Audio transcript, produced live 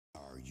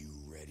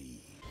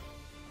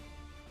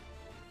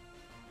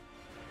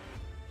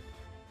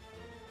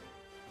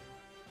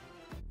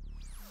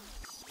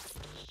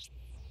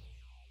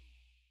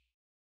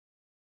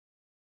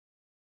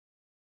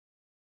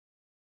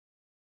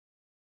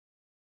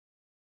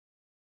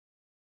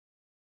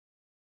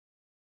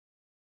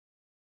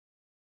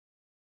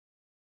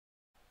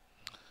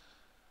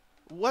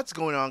What's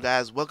going on,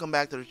 guys? Welcome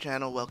back to the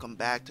channel. Welcome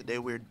back. Today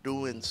we're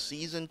doing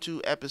season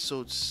 2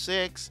 episode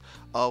 6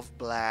 of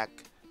Black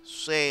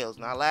Sails.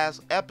 Now,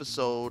 last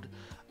episode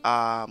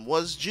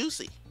was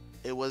juicy.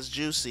 It was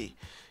juicy,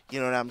 you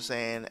know what I'm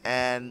saying?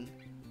 And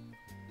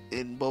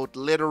in both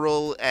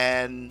literal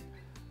and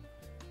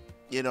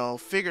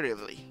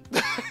figuratively.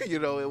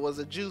 It was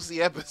a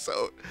juicy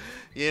episode.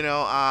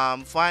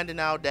 Finding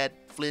out that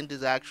Flint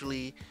is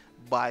actually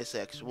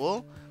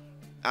bisexual.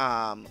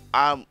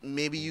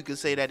 Maybe you could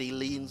say that he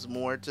leans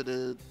more to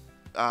the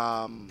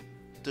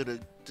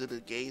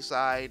gay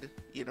side,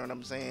 you know what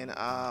I'm saying,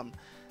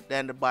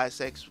 than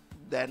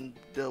than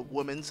the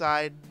woman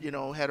side,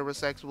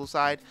 heterosexual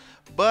side.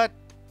 But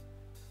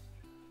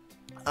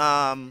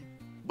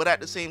but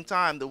at the same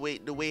time, the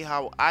way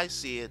how I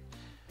see it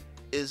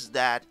is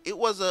that it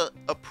was a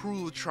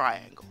approved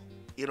triangle.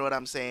 You know what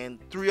I'm saying?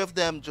 Three of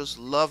them just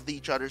loved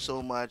each other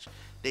so much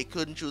they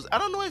couldn't choose. I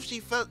don't know if she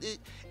felt it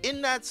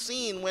in that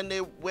scene when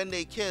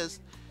they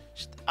kissed.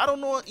 I don't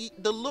know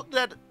the look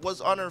that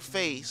was on her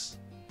face.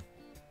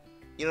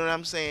 You know what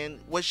I'm saying?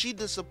 Was she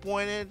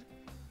disappointed?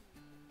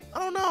 I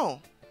don't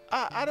know.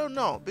 I don't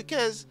know,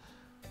 because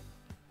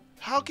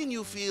how can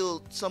you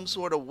feel some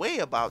sort of way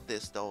about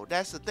this though?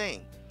 That's the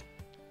thing.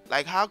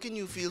 Like, how can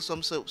you feel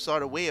some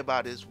sort of way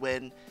about this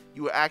when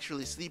you were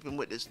actually sleeping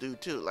with this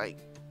dude too? Like,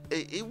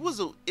 it was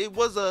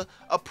a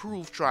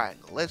approved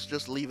triangle. Let's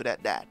just leave it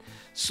at that.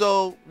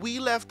 So we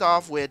left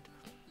off with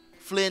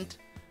Flint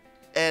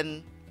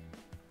and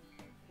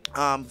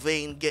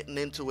Vane getting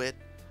into it,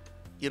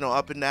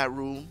 up in that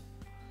room,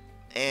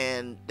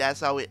 and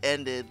that's how it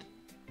ended.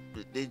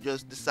 They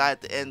just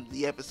decided to end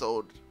the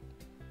episode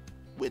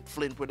with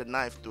Flint with a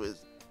knife to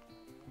his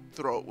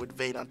throat with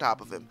Vane on top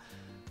of him.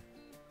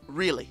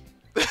 Really?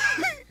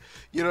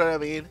 You know what I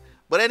mean?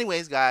 But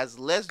anyways, guys,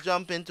 let's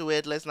jump into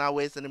it. Let's not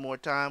waste any more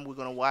time. We're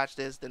gonna watch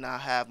this, then I'll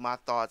have my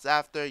thoughts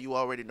after. You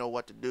already know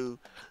what to do.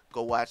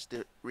 Go watch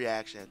the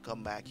reaction,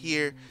 come back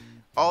here.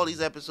 All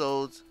these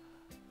episodes,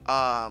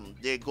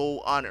 they go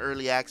on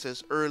early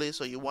access early,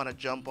 so you want to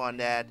jump on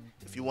that.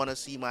 If you want to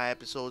see my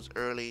episodes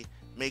early,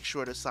 make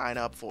sure to sign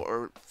up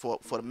for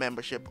the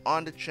membership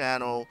on the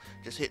channel.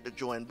 Just hit the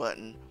join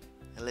button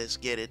and let's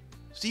get it.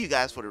 See you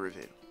guys for the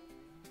review.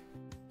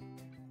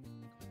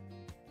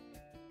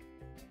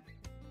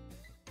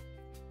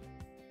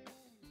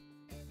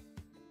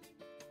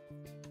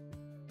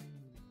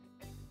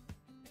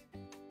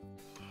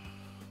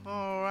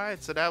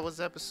 Alright, so that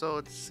was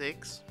episode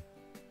 6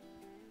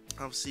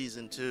 of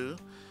season 2.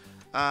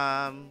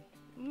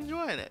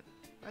 Enjoying it.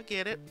 I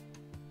get it.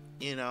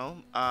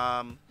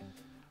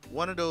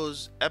 One of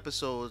those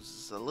episodes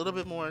is a little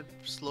bit more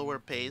slower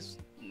paced.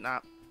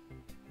 Not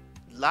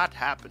a lot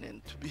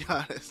happening, to be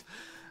honest.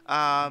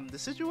 The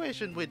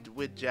situation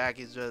with Jack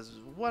is just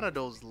one of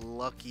those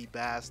lucky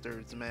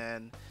bastards,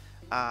 man.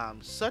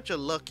 Such a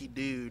lucky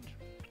dude,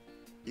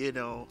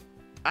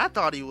 I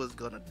thought he was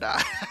gonna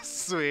die. I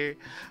swear,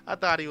 I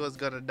thought he was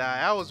gonna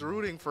die. I was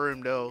rooting for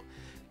him though,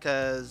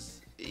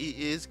 because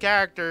his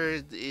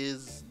character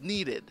is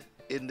needed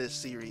in this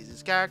series.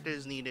 His character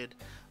is needed.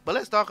 But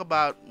let's talk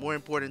about more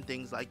important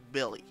things like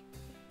Billy.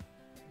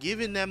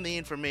 Giving them the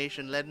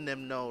information, letting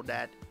them know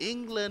that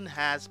England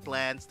has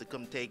plans to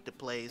come take the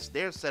place.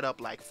 They're set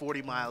up like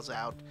 40 miles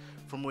out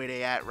from where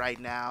they at right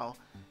now.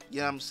 You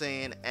know what I'm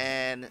saying?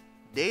 And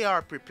they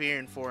are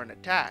preparing for an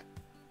attack.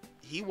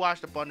 He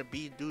washed up on the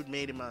beach. Dude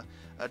made him a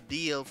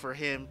deal for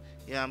him.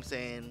 You know what I'm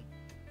saying?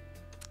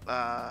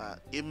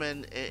 Him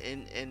and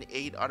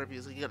 8 other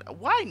people.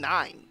 Why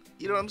 9?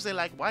 You know what I'm saying?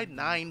 Like, why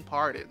 9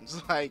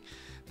 pardons? Like,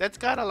 that's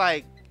kind of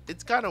like,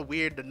 it's kind of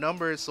weird. The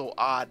number is so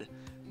odd.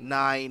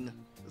 9.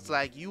 It's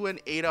like you and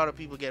 8 other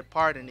people get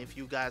pardoned if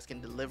you guys can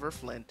deliver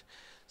Flint.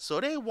 So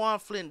they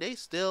want Flint. They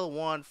still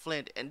want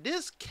Flint. And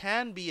this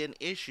can be an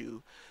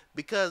issue,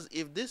 because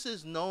if this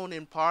is known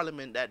in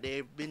Parliament that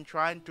they've been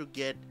trying to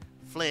get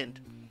Flint,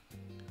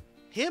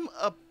 him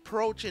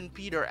approaching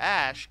Peter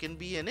Ash can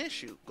be an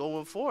issue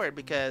going forward,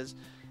 because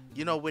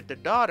with the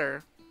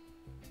daughter,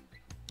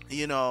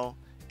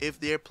 if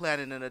they're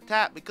planning an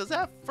attack. Because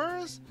at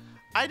first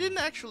I didn't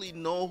actually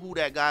know who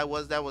that guy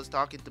was that was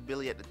talking to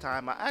Billy at the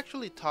time. I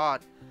actually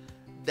thought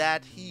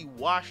that he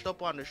washed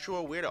up on the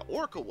shore where the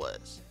orca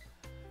was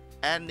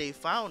and they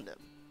found him.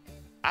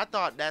 I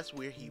thought that's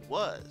where he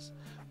was,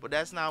 but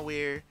that's not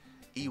where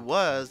he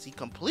was. He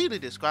completely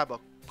described a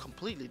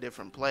completely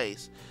different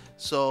place.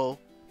 So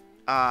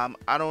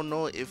I don't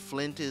know if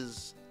Flint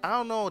is, I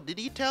don't know, did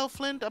he tell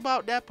Flint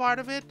about that part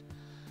of it?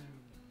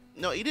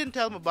 No, he didn't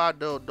tell him about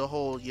the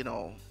whole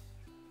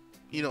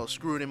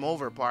screwing him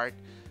over part.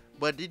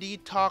 But did he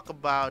talk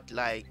about,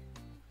 like,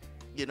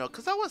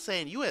 because I was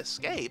saying you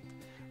escaped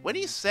when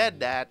he said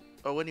that,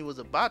 or when he was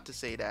about to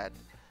say that.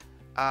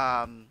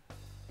 I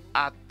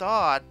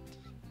thought,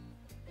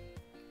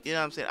 you know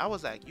what I'm saying, I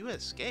was like, you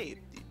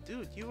escaped,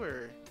 dude.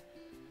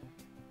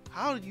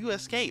 How did you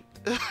escape?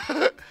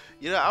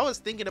 I was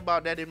thinking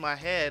about that in my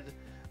head,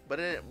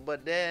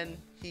 but then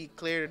he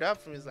cleared it up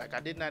for me. He's like,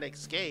 I did not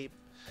escape.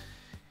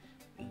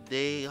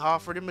 They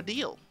offered him a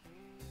deal.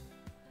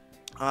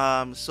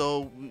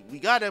 So we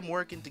got them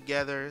working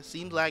together.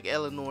 Seems like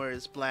Eleanor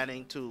is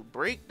planning to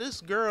break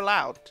this girl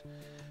out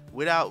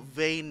without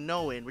Vane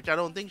knowing, which I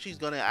don't think she's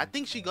gonna. I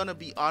think she's gonna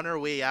be on her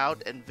way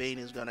out, and Vane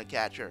is gonna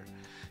catch her.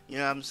 You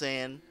know what I'm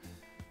saying?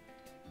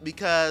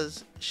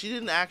 Because she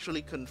didn't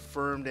actually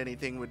confirm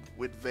anything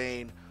with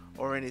Vane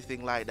or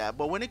anything like that.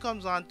 But when it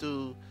comes on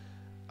to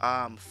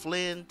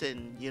Flint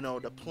and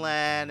the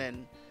plan,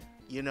 and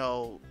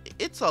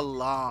it's a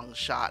long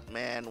shot,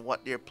 man.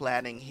 What they're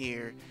planning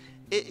here,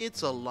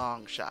 it's a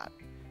long shot.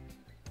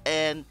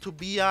 And to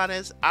be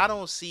honest, I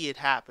don't see it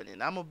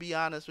happening. I'm gonna be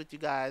honest with you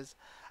guys.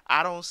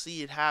 I don't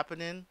see it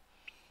happening.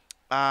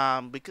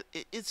 Because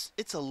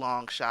it's a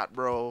long shot,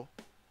 bro.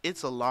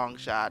 It's a long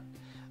shot.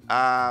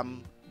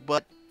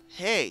 But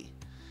hey,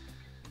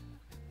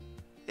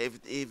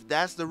 if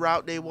that's the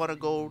route they want to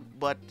go,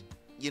 but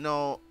you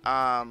know,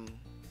 um,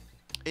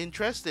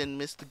 interesting,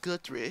 Mr.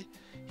 Guthrie,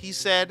 he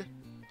said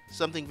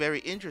something very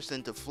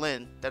interesting to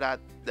Flynn that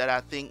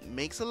I think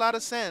makes a lot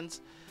of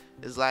sense.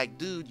 Is like,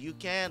 dude, you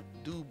can't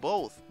do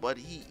both. But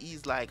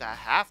he's like, I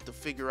have to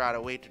figure out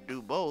a way to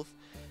do both.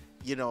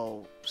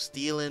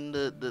 Stealing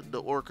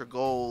the Orca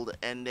gold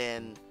and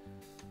then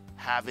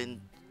having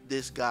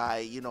this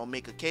guy,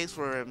 make a case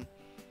for him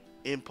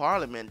in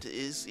Parliament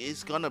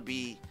is gonna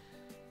be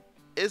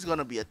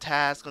a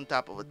task on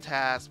top of a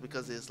task,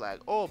 because it's like,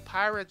 oh,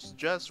 pirates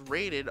just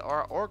raided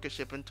our Orca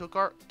ship and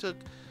took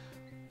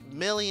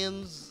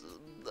millions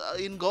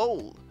in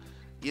gold.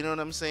 You know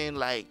what I'm saying?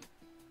 Like,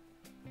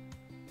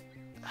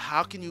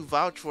 how can you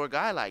vouch for a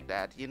guy like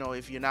that?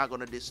 If you're not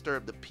gonna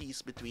disturb the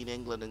peace between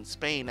England and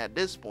Spain at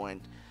this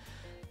point,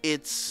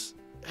 it's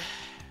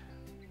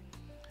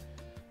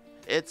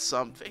it's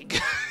something.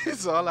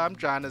 It's all I'm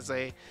trying to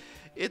say.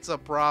 It's a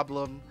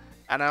problem,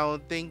 and I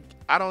don't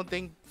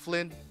think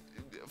Flint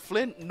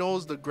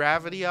knows the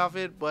gravity of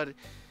it, but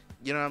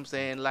you know what I'm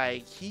saying?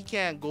 Like, he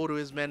can't go to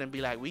his men and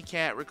be like, we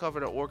can't recover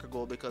the Orca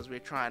gold because we're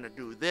trying to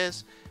do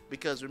this.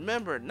 Because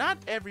remember, not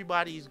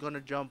everybody is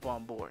gonna jump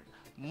on board.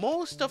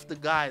 Most of the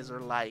guys are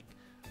like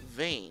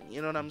Vane.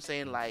 You know what I'm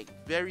saying? Like,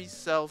 very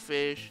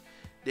selfish.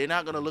 They're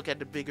not gonna look at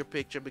the bigger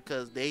picture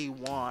because they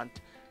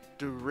want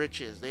the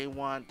riches. They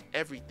want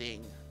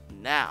everything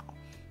now.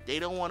 They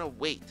don't want to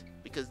wait,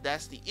 because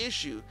that's the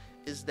issue.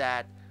 Is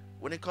that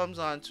when it comes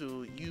on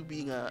to you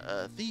being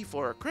a thief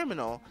or a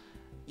criminal,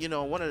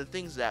 one of the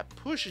things that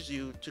pushes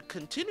you to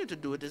continue to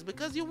do it is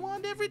because you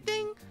want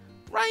everything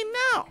right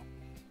now.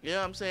 You know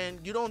what I'm saying?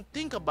 You don't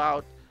think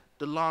about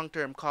the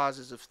long-term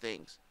causes of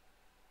things.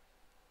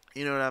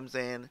 You know what I'm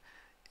saying?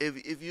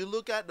 If you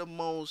look at the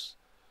most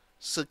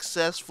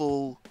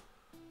successful,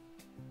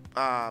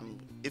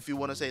 if you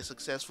want to say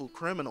successful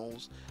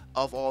criminals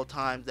of all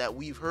time that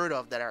we've heard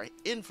of that are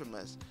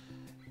infamous,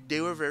 they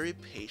were very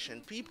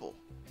patient people.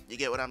 You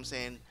get what I'm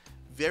saying?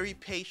 Very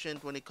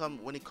patient when it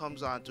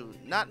comes on to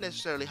not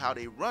necessarily how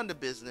they run the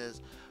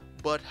business,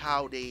 but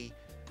how they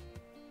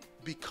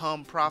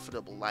become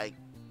profitable. Like,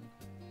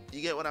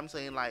 you get what I'm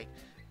saying? Like,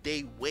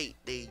 they wait,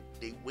 they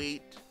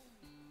wait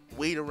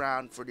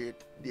around for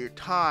their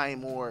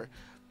time, or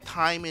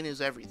timing is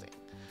everything.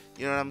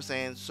 You know what I'm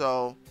saying?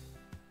 So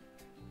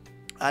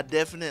I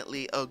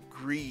definitely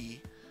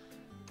agree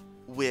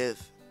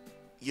with,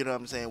 what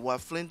I'm saying,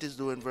 what Flint is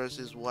doing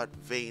versus what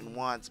Vane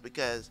wants,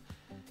 because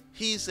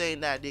he's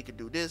saying that they could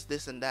do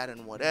this and that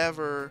and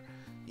whatever.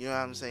 You know what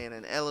I'm saying?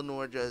 And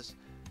Eleanor just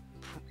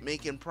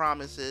making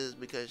promises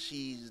because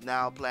she's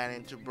now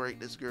planning to break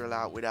this girl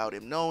out without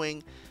him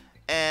knowing.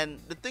 And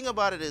the thing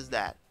about it is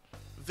that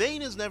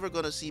Vane is never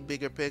going to see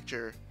bigger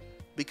picture,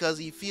 because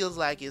he feels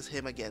like it's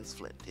him against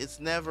Flint. It's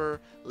never,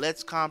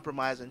 let's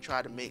compromise and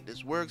try to make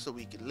this work so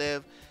we can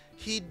live.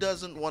 He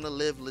doesn't want to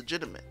live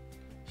legitimate.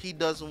 He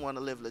doesn't want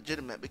to live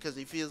legitimate because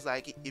he feels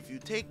like if you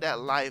take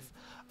that life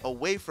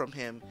away from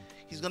him,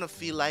 he's going to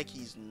feel like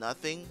he's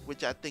nothing,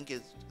 which I think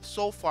is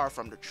so far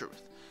from the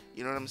truth.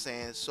 You know what I'm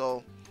saying?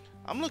 So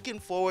I'm looking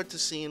forward to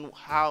seeing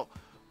how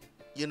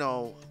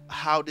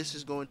this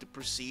is going to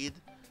proceed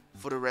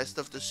for the rest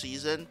of the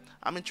season.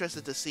 I'm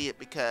interested to see it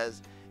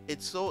because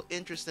it's so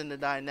interesting, the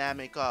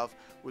dynamic of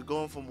we're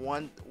going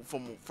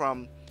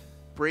from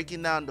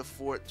breaking down the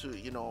fort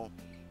to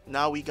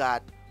now we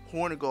got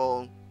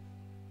Hornigold.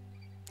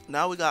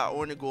 Now we got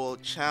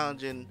Hornigold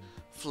challenging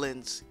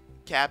Flint's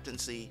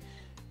captaincy.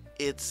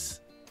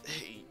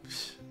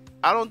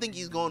 I don't think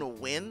he's going to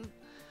win,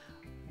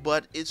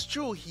 but it's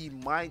true he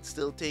might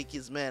still take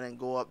his men and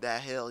go up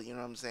that hill. You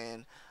know what I'm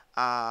saying?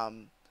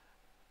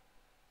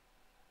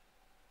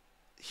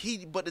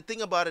 But the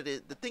thing about it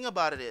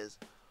is,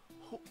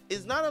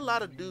 it's not a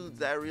lot of dudes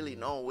that really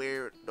know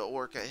where the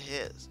Orca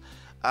is.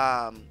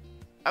 I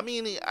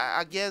mean,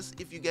 I guess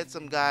if you get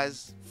some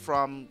guys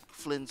from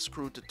Flint's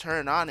crew to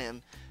turn on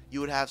him, you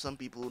would have some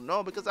people who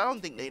know, because I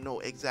don't think they know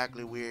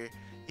exactly where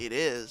it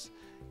is.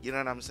 You know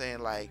what I'm saying?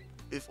 Like,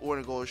 if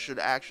Ornigold should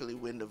actually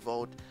win the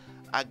vote,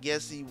 I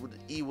guess he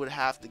would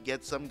have to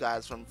get some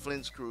guys from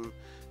Flint's crew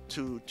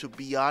to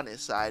be on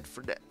his side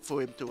for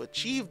him to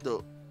achieve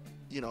the,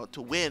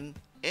 to win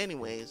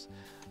anyways.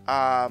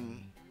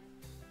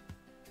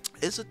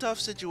 It's a tough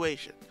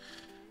situation.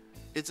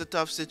 It's a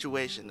tough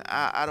situation.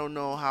 I don't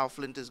know how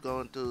Flint is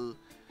going to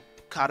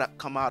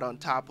come out on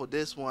top of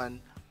this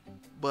one,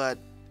 but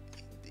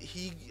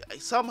he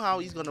somehow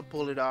he's gonna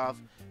pull it off.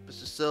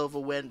 Mr. Silver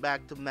went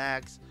back to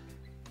Max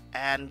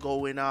and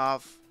going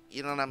off.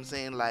 You know what I'm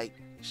saying? Like,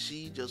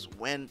 she just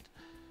went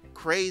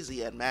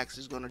crazy, and Max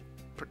is gonna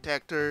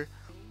protect her.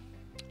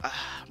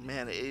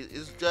 Man,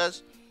 it's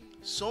just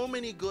so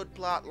many good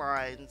plot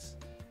lines,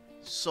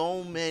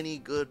 so many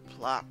good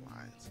plot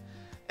lines.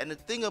 And the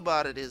thing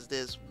about it is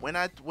this: when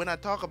I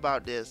talk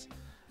about this,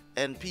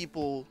 and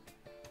people,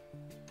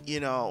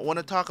 want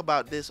to talk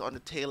about this on the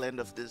tail end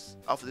of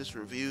this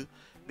review,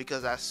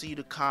 because I see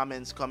the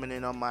comments coming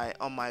in on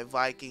my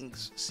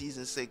Vikings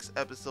season 6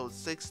 episode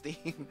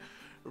 16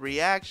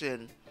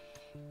 reaction.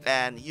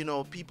 And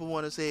people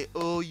want to say,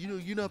 oh,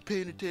 you're not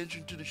paying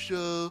attention to the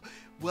show.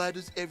 Why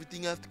does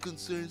everything have to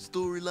concern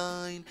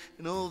storyline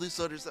and all this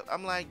other stuff?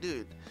 I'm like,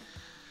 dude,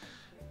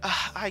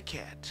 I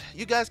can't.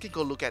 You guys can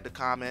go look at the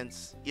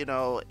comments.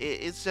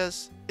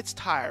 It's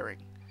tiring.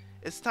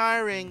 It's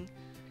tiring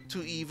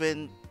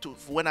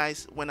when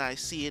I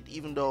see it,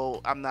 even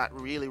though I'm not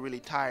really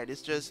tired.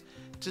 It's just,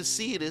 to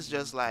see it is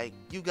just like,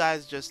 you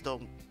guys just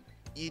don't,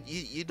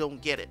 you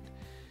don't get it.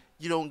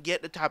 You don't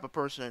get the type of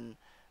person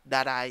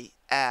that I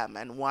am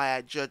and why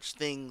I judge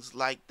things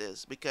like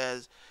this.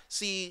 Because,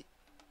 see,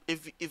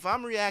 if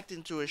I'm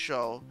reacting to a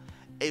show,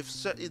 if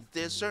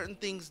there's certain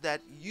things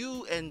that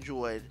you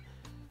enjoyed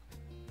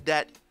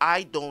that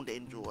I don't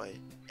enjoy,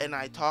 and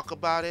I talk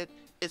about it,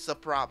 it's a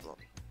problem.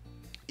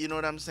 You know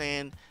what I'm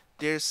saying?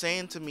 They're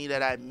saying to me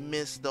that I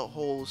missed the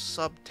whole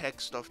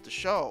subtext of the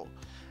show,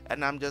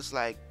 and I'm just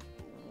like,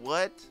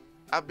 what?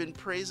 I've been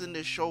praising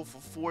this show for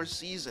 4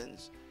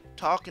 seasons,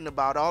 talking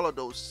about all of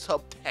those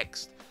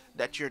subtext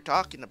that you're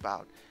talking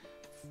about.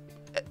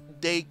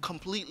 They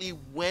completely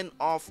went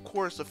off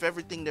course of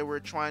everything they were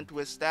trying to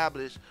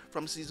establish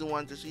from season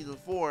 1 to season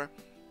 4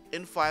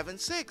 in 5 and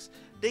 6.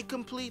 They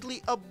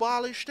completely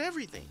abolished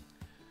everything.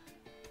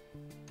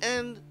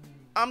 And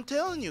I'm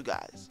telling you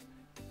guys,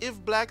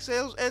 if Black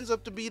Sails ends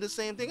up to be the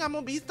same thing, I'm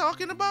gonna be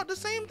talking about the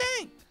same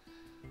thing.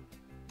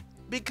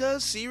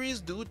 Because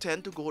series do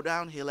tend to go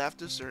downhill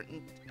after a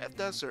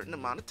certain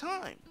amount of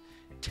time.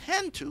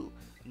 Tend to,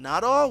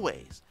 not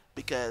always,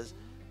 because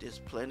there's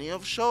plenty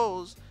of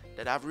shows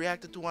that I've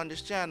reacted to on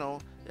this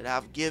channel that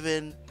I've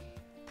given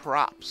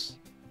props.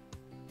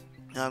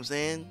 You know what I'm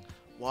saying?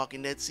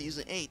 Walking Dead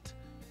season 8,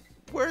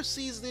 worst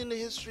season in the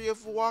history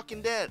of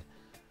Walking Dead,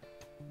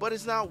 but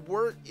it's not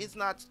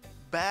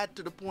bad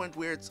to the point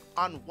where it's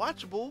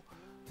unwatchable,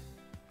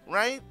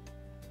 right?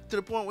 To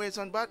the point where it's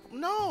unwatchable.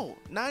 No,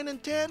 9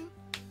 and 10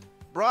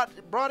 brought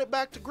it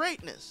back to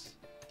greatness.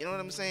 You know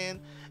what I'm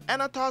saying?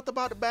 And I talked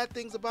about the bad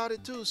things about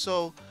it too.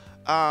 So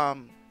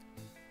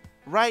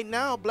right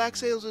now, Black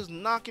Sails is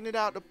knocking it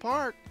out the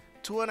park.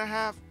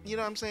 2.5, you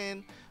know what I'm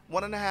saying?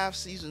 1.5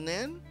 season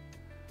in,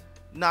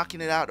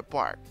 knocking it out the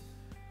park.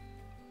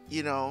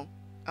 You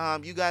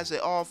guys say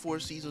all 4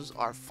 seasons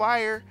are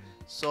fire,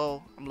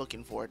 so I'm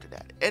looking forward to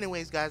that.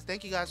 Anyways, guys,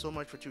 thank you guys so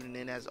much for tuning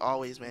in. As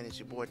always, man, it's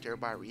your boy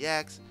Terabyte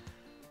Reacts.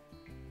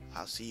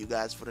 I'll see you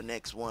guys for the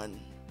next one.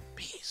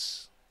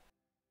 Peace.